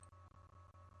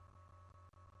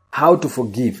How to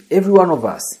forgive. Every one of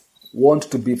us wants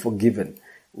to be forgiven.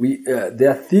 There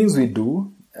are things we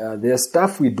do, there are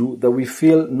stuff we do that we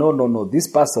feel, no, this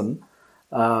person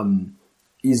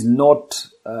is not,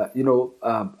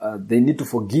 they need to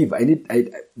forgive.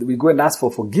 We go and ask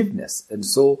for forgiveness. And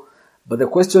so, but the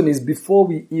question is, before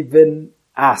we even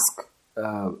ask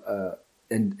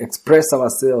and express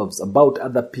ourselves about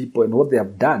other people and what they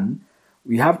have done,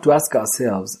 we have to ask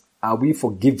ourselves, are we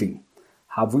forgiving?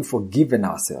 Have we forgiven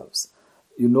ourselves?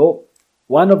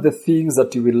 One of the things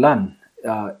that you will learn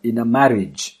in a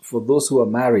marriage, for those who are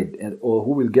married or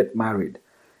who will get married,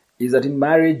 is that in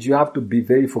marriage you have to be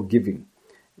very forgiving.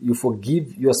 You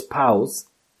forgive your spouse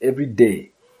every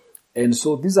day. And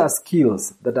so these are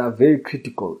skills that are very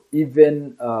critical,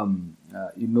 even,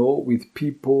 with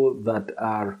people that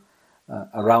are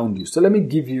around you. So let me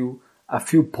give you a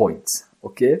few points,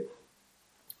 okay?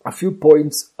 A few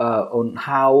points on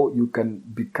how you can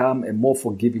become a more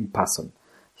forgiving person.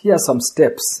 Here are some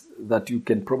steps that you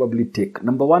can probably take.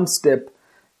 Number one step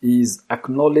is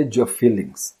acknowledge your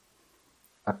feelings.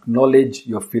 Acknowledge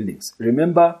your feelings.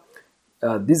 Remember,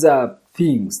 these are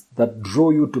things that draw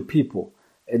you to people.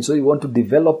 And so you want to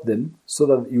develop them so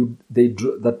that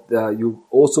you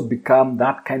also become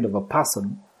that kind of a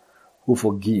person who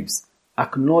forgives.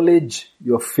 Acknowledge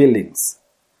your feelings.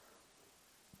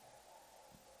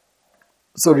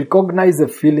 So recognize the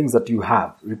feelings that you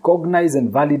have. Recognize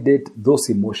and validate those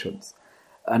emotions.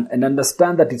 And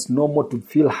understand that it's normal to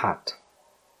feel hurt,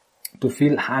 to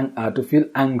feel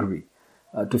angry,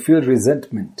 to feel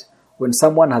resentment when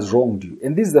someone has wronged you.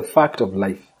 And this is the fact of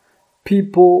life.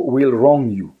 People will wrong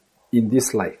you in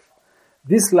this life.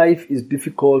 This life is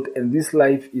difficult, and this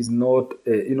life is not,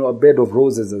 a bed of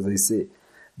roses, as I say.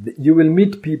 You will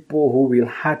meet people who will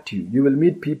hurt you. You will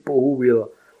meet people who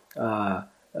will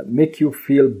make you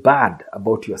feel bad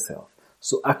about yourself.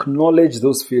 So acknowledge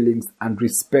those feelings and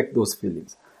respect those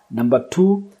feelings. Number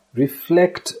two,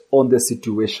 reflect on the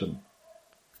situation.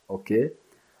 Okay?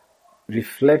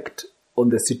 Reflect on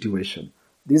the situation.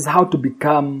 This is how to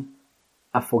become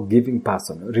a forgiving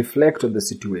person. Reflect on the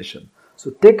situation. So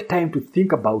take time to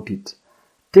think about it.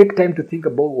 Take time to think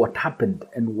about what happened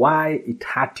and why it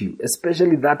hurt you.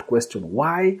 Especially that question.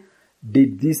 Why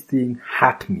did this thing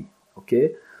hurt me?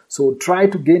 Okay? So try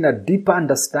to gain a deeper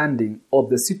understanding of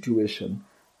the situation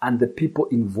and the people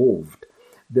involved.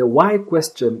 The why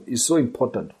question is so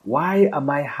important. Why am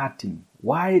I hurting?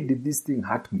 Why did this thing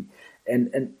hurt me?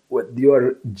 And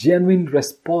your genuine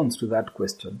response to that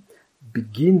question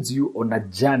begins you on a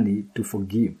journey to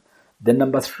forgive. Then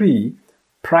number three,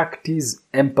 practice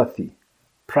empathy.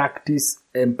 Practice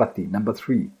empathy. Number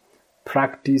three,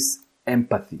 practice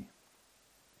empathy.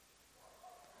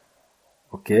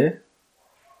 Okay?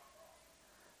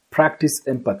 Practice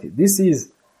empathy. This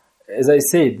is, as I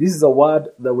say, this is a word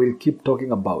that we'll keep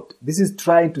talking about. This is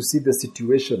trying to see the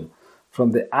situation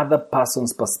from the other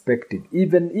person's perspective.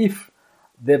 Even if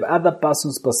the other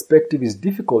person's perspective is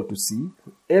difficult to see,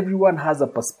 everyone has a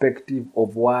perspective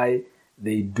of why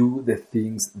they do the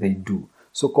things they do.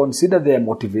 So consider their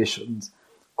motivations,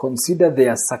 consider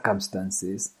their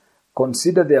circumstances,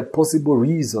 consider their possible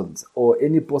reasons or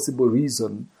any possible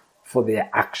reason for their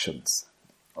actions.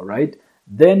 All right?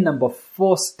 Then number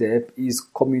four step is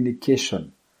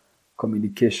communication.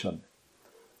 Communication.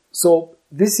 So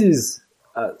this is,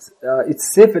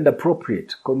 it's safe and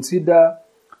appropriate. Consider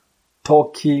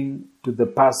talking to the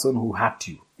person who hurt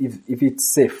you, if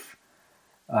it's safe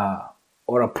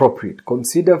or appropriate.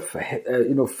 Consider,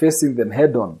 facing them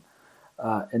head on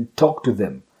and talk to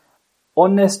them.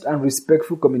 Honest and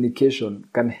respectful communication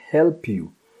can help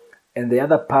you and the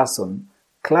other person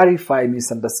clarify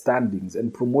misunderstandings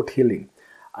and promote healing.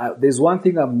 There's one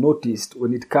thing I've noticed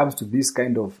when it comes to these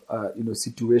kind of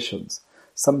situations.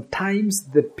 Sometimes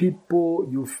the people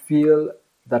you feel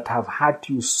that have hurt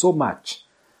you so much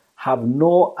have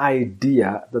no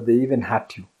idea that they even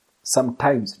hurt you.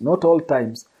 Sometimes, not all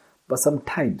times, but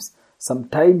sometimes.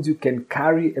 Sometimes you can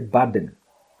carry a burden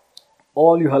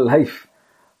all your life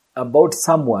about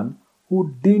someone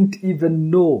who didn't even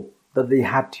know that they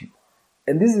hurt you.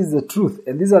 And this is the truth.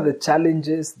 And these are the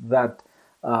challenges that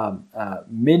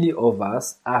many of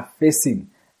us are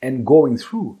facing and going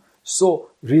through.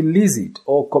 So release it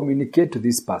or communicate to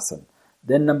this person.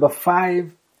 Then number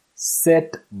five,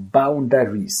 set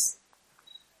boundaries.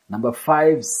 Number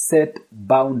five, set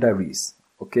boundaries.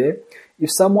 Okay? If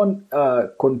someone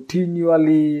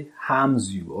continually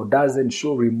harms you or doesn't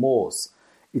show remorse,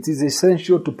 it is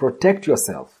essential to protect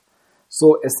yourself.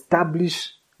 So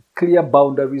establish clear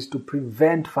boundaries to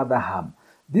prevent further harm.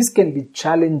 This can be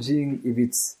challenging if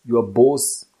it's your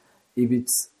boss, if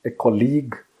it's a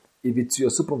colleague, if it's your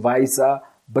supervisor,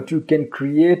 but you can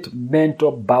create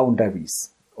mental boundaries,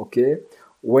 okay,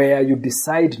 where you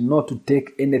decide not to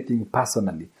take anything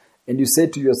personally. And you say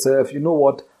to yourself, you know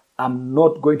what, I'm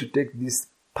not going to take this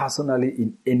personally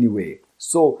in any way.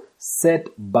 So set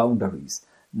boundaries.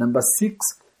 Number 6,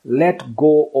 let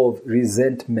go of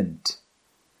resentment.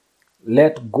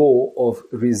 Let go of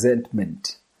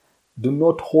resentment. Do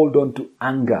not hold on to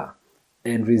anger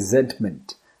and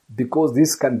resentment, because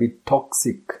this can be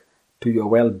toxic to your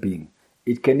well-being.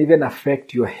 It can even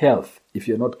affect your health if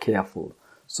you're not careful.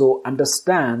 So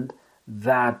understand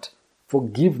that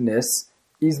forgiveness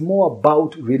is more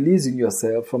about releasing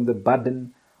yourself from the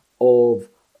burden of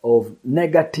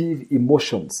negative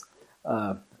emotions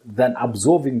than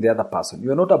absolving the other person.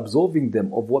 You're not absolving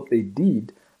them of what they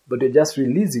did, but you're just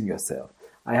releasing yourself.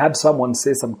 I had someone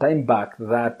say some time back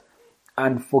that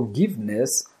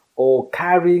unforgiveness or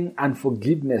carrying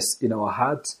unforgiveness in our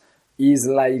hearts is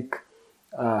like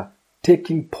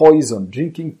taking poison,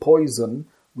 drinking poison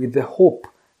with the hope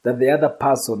that the other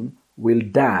person will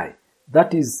die.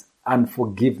 That is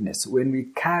unforgiveness. When we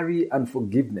carry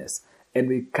unforgiveness and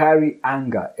we carry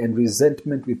anger and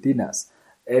resentment within us,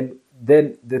 and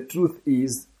then the truth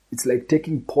is it's like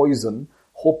taking poison,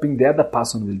 hoping the other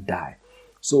person will die.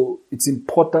 So it's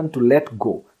important to let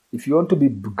go. If you want to be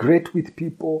great with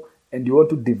people and you want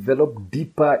to develop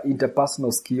deeper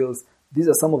interpersonal skills, these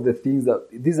are some of the things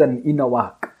these are an inner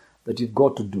work that you've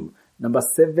got to do. Number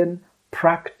 7,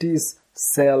 practice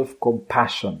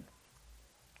self-compassion.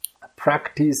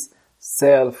 Practice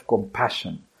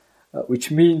self-compassion,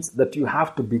 which means that you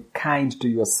have to be kind to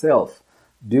yourself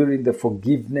during the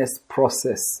forgiveness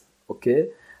process, okay?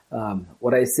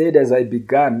 What I said as I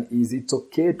began is it's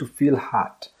okay to feel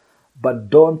hurt, but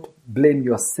don't blame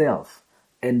yourself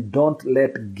and don't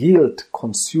let guilt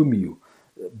consume you.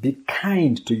 Be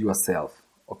kind to yourself,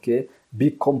 okay?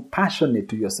 Be compassionate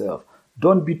to yourself.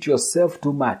 Don't beat yourself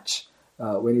too much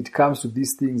when it comes to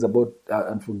these things about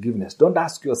unforgiveness. Don't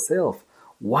ask yourself,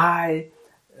 why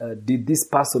did this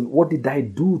person, what did I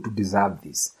do to deserve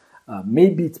this?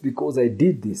 Maybe it's because I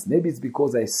did this. Maybe it's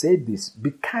because I said this.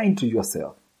 Be kind to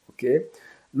yourself, okay?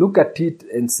 Look at it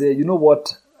and say, you know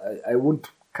what? I won't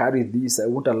carry this. I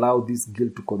won't allow this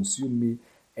guilt to consume me,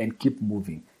 and keep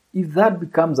moving. If that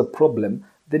becomes a problem,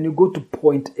 then you go to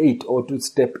point 8 or to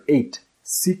step 8.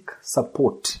 Seek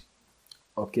support,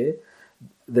 okay?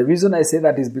 The reason I say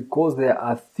that is because there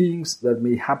are things that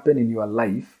may happen in your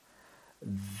life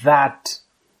that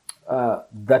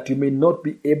you may not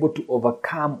be able to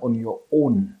overcome on your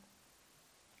own.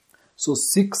 So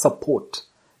seek support.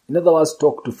 In other words,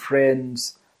 talk to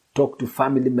friends, talk to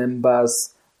family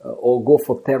members, or go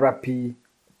for therapy.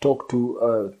 Talk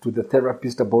to the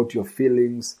therapist about your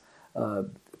feelings.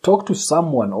 Talk to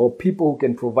someone or people who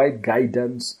can provide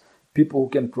guidance, people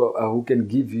who can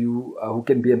give you, who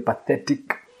can be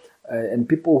empathetic, and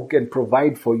people who can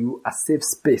provide for you a safe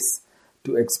space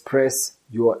to express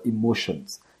your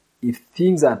emotions. If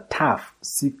things are tough,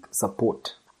 seek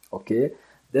support, okay?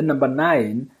 Then number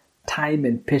 9, time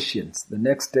and patience. The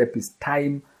next step is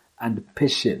time and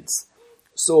patience.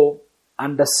 So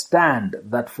understand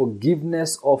that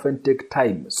forgiveness often takes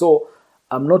time. So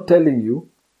I'm not telling you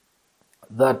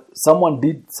that someone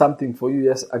did something for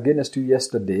you against you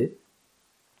yesterday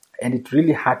and it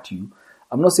really hurt you.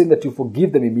 I'm not saying that you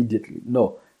forgive them immediately.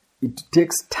 No, it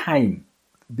takes time.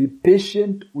 Be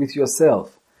patient with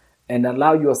yourself and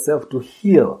allow yourself to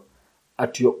heal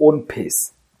at your own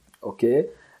pace. Okay?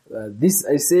 This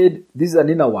is an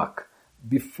inner work.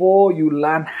 Before you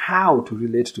learn how to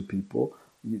relate to people,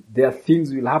 there are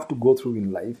things you'll have to go through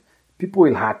in life. People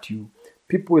will hurt you.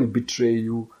 People will betray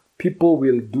you. People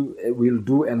will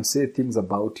do and say things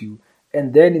about you.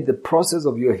 And then in the process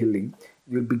of your healing,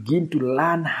 you'll begin to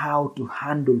learn how to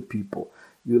handle people.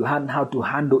 You'll learn how to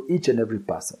handle each and every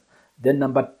person. Then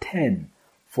number 10,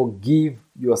 forgive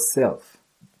yourself.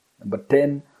 Number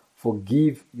 10,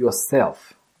 forgive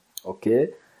yourself. Okay?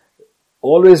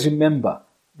 Always remember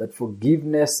that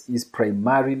forgiveness is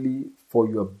primarily for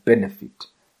your benefit.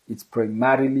 It's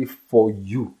primarily for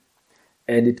you.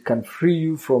 And it can free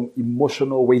you from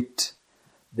emotional weight,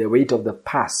 the weight of the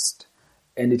past.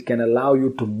 And it can allow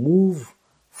you to move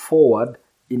forward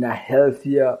in a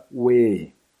healthier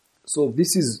way. So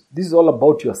this is all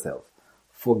about yourself.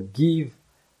 Forgive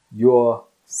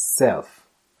yourself.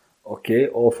 Okay?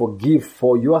 Or forgive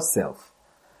for yourself.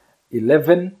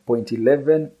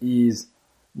 11.11 is,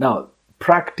 now,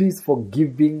 practice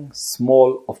forgiving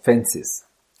small offenses.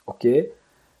 Okay?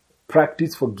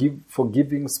 Practice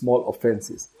forgiving small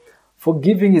offenses.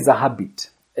 Forgiving is a habit.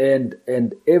 And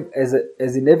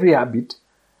as in every habit,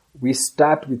 we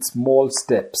start with small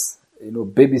steps.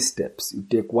 baby steps. You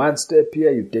take one step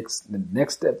here, you take the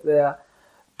next step there.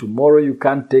 Tomorrow you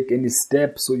can't take any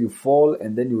steps, so you fall,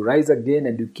 and then you rise again,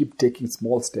 and you keep taking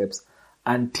small steps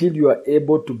until you are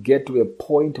able to get to a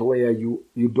point where you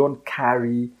don't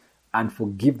carry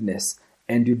unforgiveness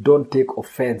and you don't take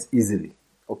offense easily.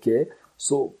 Okay?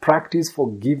 So practice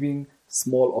forgiving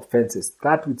small offenses.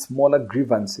 Start with smaller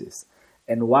grievances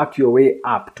and work your way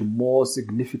up to more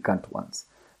significant ones.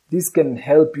 This can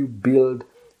help you build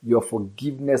your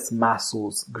forgiveness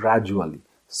muscles gradually,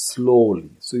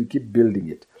 slowly. So you keep building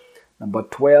it. Number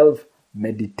 12,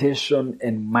 meditation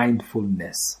and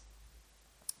mindfulness.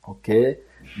 Okay?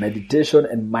 Meditation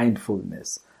and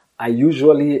mindfulness. I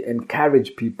usually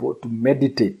encourage people to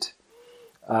meditate.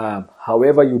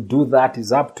 However you do that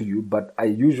is up to you, but I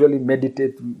usually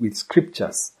meditate with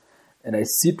scriptures. And I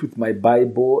sit with my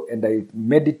Bible and I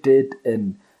meditate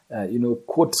and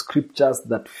quote scriptures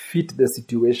that fit the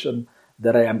situation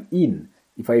that I am in.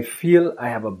 If I feel I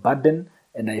have a burden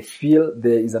and I feel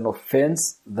there is an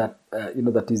offense that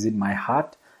that is in my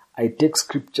heart, I take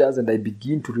scriptures and I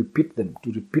begin to repeat them.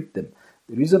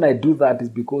 The reason I do that is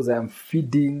because I am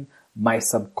feeding my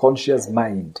subconscious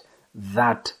mind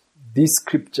that these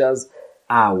scriptures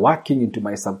are working into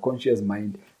my subconscious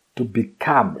mind to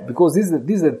become, because this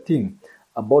is the thing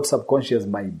about subconscious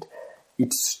mind.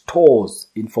 It stores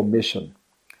information.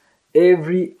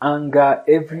 Every anger,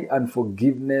 every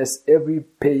unforgiveness, every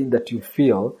pain that you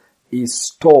feel is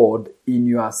stored in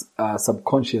your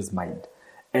subconscious mind.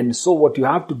 And so what you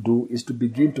have to do is to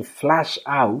begin to flash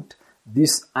out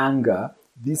this anger,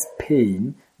 this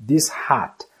pain, this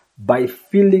hurt by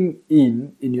filling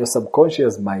in your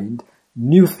subconscious mind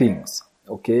new things,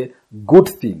 okay? Good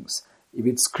things. If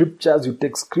it's scriptures, you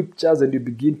take scriptures and you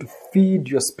begin to feed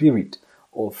your spirit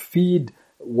or feed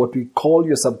what we call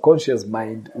your subconscious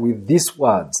mind with these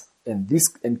words and these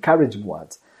encouraging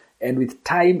words. And with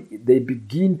time, they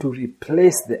begin to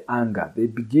replace the anger. They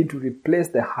begin to replace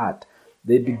the hurt.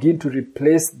 They begin to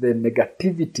replace the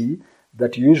negativity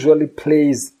that usually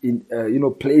plays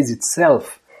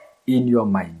itself in your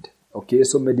mind. Okay,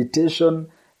 so meditation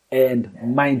and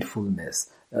mindfulness.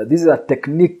 These are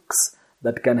techniques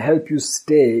that can help you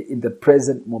stay in the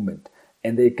present moment,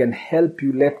 and they can help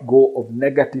you let go of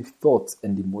negative thoughts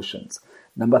and emotions.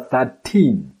 Number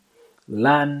 13,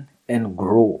 learn and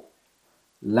grow.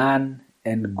 Learn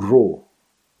and grow.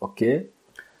 Okay?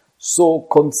 So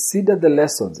consider the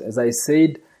lessons. As I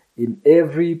said, in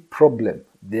every problem,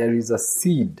 there is a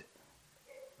seed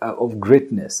of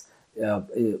greatness.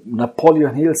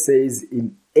 Napoleon Hill says,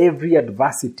 in every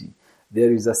adversity,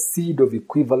 there is a seed of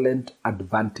equivalent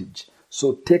advantage.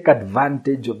 So take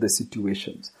advantage of the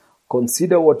situations.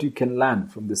 Consider what you can learn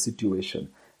from the situation.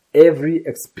 Every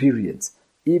experience,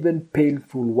 even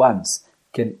painful ones,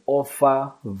 can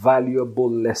offer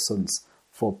valuable lessons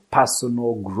for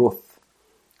personal growth.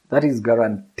 That is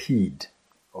guaranteed.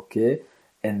 Okay?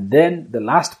 And then the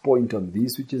last point on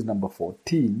this, which is number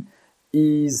 14,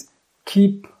 is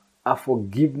keep a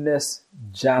forgiveness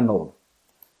journal.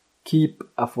 Keep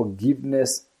a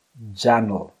forgiveness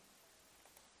journal.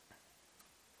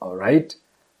 All right?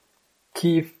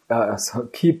 Keep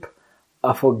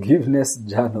a forgiveness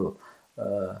journal.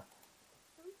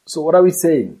 So what are we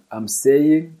saying? I'm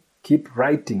saying keep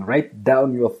writing. Write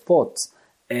down your thoughts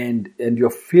and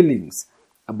your feelings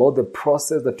about the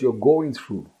process that you're going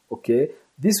through. Okay?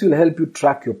 This will help you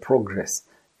track your progress,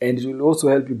 and it will also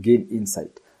help you gain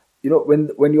insight.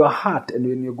 When you are hurt and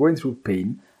when you're going through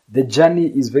pain, the journey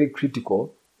is very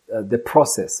critical, the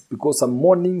process, because some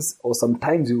mornings or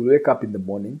sometimes you will wake up in the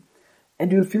morning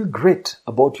and you'll feel great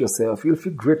about yourself. You'll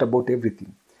feel great about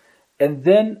everything. And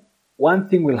then one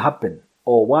thing will happen,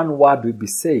 or one word will be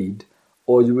said,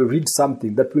 or you will read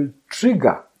something that will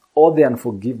trigger all the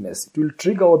unforgiveness. It will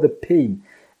trigger all the pain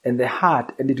and the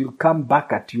hurt, and it will come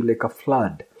back at you like a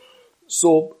flood.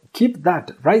 So keep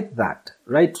that, write that.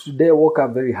 Right, today I woke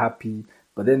up very happy,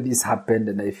 but then this happened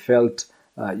and I felt,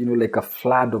 like a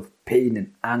flood of pain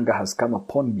and anger has come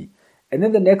upon me. And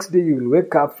then the next day you will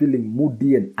wake up feeling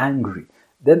moody and angry.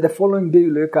 Then the following day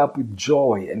you'll wake up with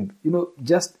joy. And,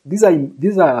 just these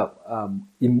are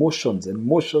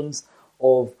emotions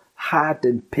of hurt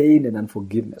and pain and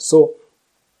unforgiveness. So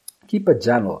keep a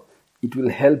journal. It will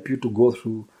help you to go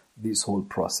through this whole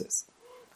process.